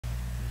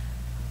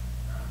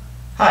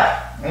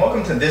Hi, and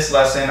welcome to this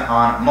lesson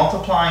on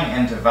multiplying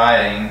and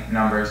dividing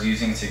numbers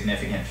using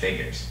significant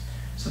figures.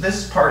 So this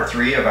is part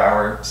 3 of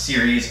our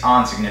series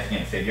on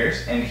significant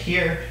figures, and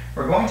here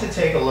we're going to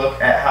take a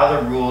look at how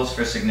the rules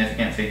for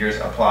significant figures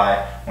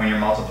apply when you're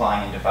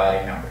multiplying and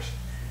dividing numbers.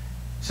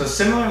 So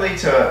similarly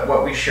to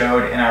what we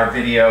showed in our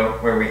video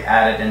where we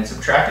added and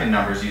subtracted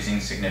numbers using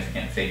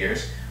significant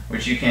figures,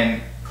 which you can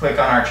click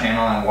on our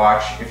channel and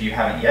watch if you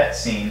haven't yet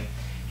seen,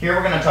 here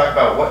we're going to talk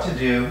about what to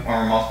do when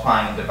we're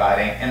multiplying and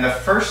dividing, and the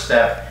first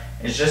step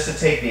is just to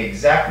take the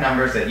exact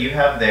numbers that you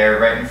have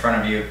there right in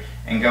front of you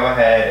and go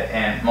ahead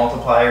and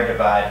multiply or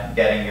divide,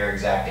 getting your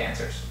exact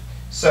answers.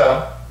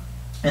 So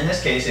in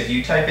this case, if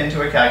you type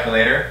into a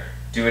calculator,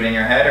 do it in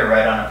your head or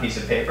write on a piece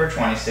of paper,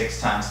 26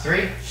 times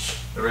 3,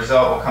 the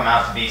result will come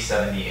out to be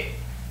 78.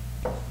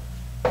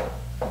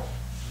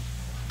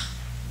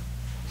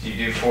 If you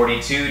do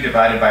 42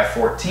 divided by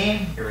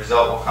 14, your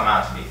result will come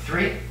out to be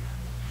 3.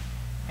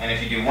 And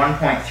if you do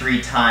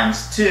 1.3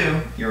 times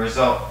 2, your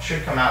result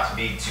should come out to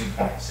be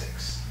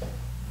 2.6.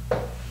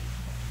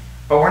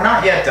 But we're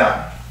not yet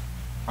done.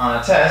 On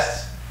a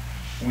test,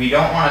 we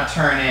don't want to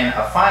turn in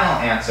a final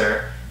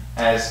answer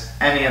as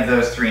any of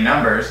those 3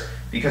 numbers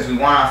because we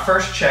want to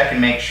first check and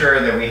make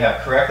sure that we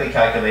have correctly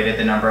calculated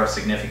the number of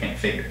significant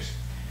figures.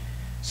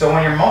 So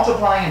when you're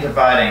multiplying and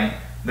dividing,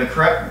 the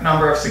correct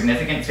number of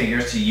significant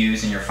figures to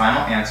use in your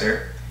final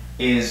answer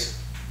is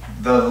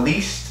the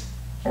least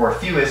or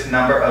fewest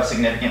number of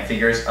significant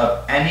figures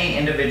of any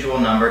individual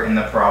number in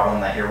the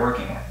problem that you're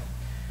working with.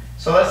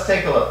 So let's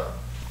take a look.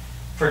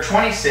 For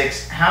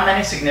 26, how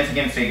many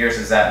significant figures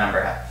does that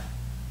number have?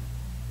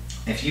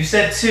 If you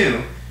said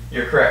 2,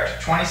 you're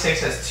correct.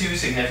 26 has 2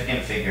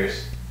 significant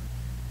figures,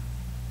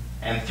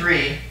 and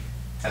 3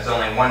 has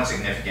only 1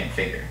 significant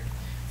figure.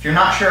 If you're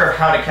not sure of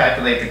how to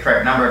calculate the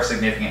correct number of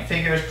significant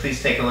figures,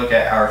 please take a look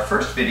at our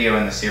first video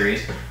in the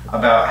series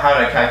about how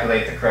to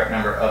calculate the correct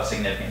number of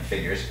significant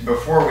figures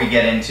before we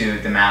get into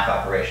the math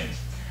operations.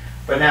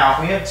 But now, if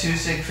we have 2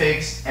 sig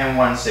figs and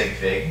 1 sig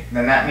fig,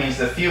 then that means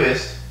the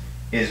fewest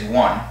is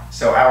 1.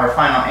 So our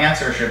final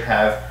answer should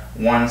have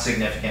 1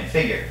 significant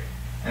figure.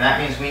 And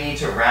that means we need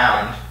to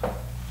round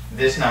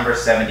this number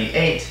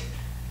 78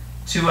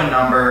 to a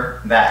number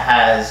that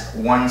has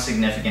 1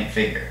 significant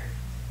figure.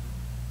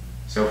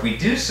 So if we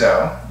do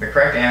so, the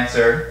correct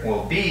answer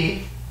will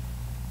be,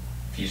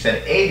 if you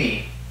said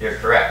 80, you're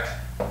correct.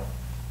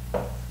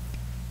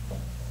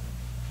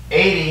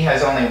 80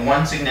 has only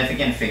 1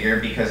 significant figure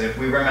because if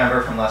we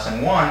remember from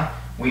lesson 1,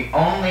 we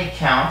only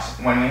count,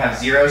 when we have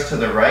zeros to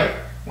the right,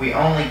 we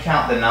only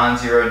count the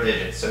non-zero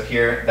digits. So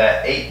here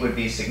that 8 would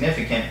be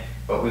significant,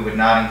 but we would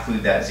not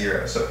include that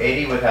 0. So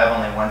 80 would have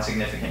only 1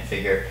 significant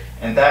figure,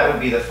 and that would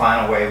be the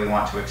final way we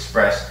want to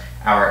express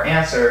our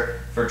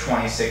answer for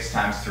 26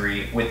 times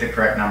 3 with the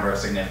correct number of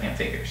significant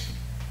figures.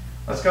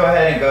 Let's go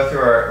ahead and go through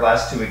our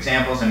last 2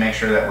 examples and make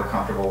sure that we're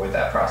comfortable with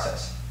that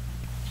process.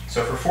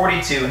 So for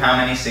 42, how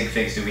many sig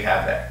figs do we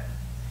have there?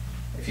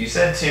 If you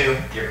said 2,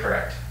 you're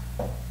correct.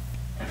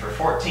 And for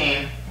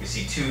 14, we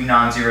see 2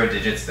 non-zero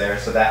digits there,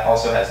 so that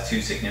also has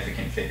 2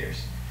 significant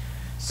figures.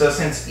 So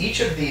since each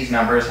of these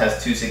numbers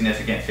has 2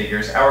 significant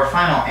figures, our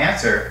final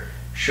answer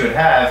should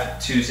have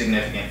 2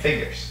 significant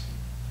figures.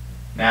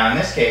 Now in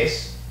this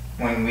case,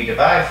 when we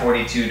divide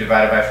 42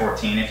 divided by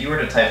 14, if you were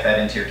to type that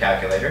into your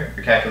calculator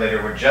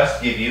would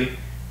just give you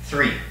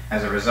 3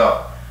 as a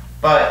result.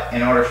 But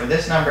in order for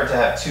this number to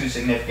have 2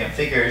 significant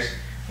figures,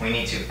 we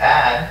need to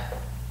add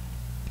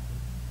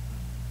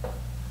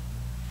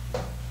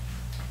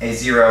a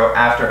 0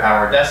 after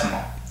our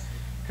decimal.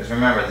 Because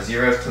remember, the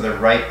zeros to the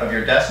right of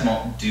your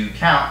decimal do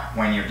count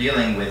when you're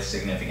dealing with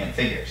significant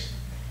figures.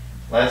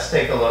 Let's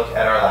take a look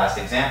at our last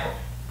example.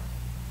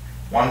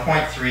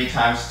 1.3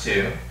 times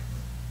 2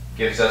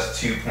 gives us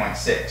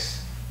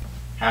 2.6.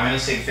 How many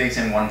sig figs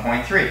in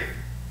 1.3?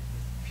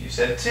 If you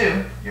said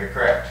 2, you're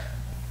correct.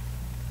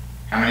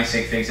 How many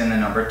sig figs in the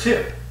number 2?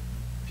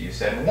 If you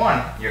said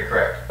 1, you're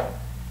correct.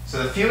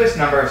 So the fewest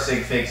number of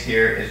sig figs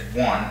here is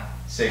 1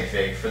 sig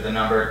fig for the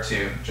number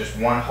 2, just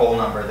 1 whole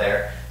number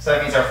there. So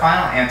that means our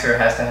final answer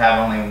has to have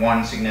only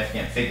 1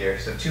 significant figure.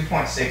 So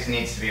 2.6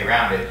 needs to be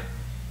rounded.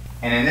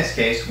 And in this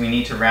case, we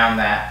need to round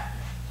that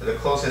to the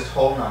closest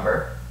whole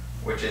number,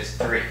 which is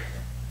 3.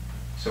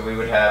 So we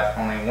would have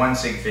only 1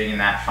 sig fig in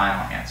that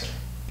final answer.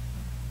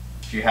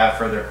 If you have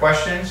further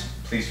questions,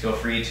 please feel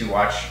free to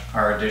watch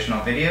our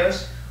additional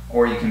videos,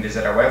 or you can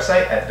visit our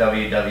website at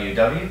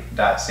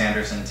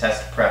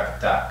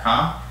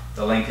www.sandersontestprep.com.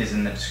 The link is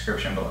in the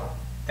description below.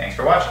 Thanks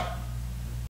for watching.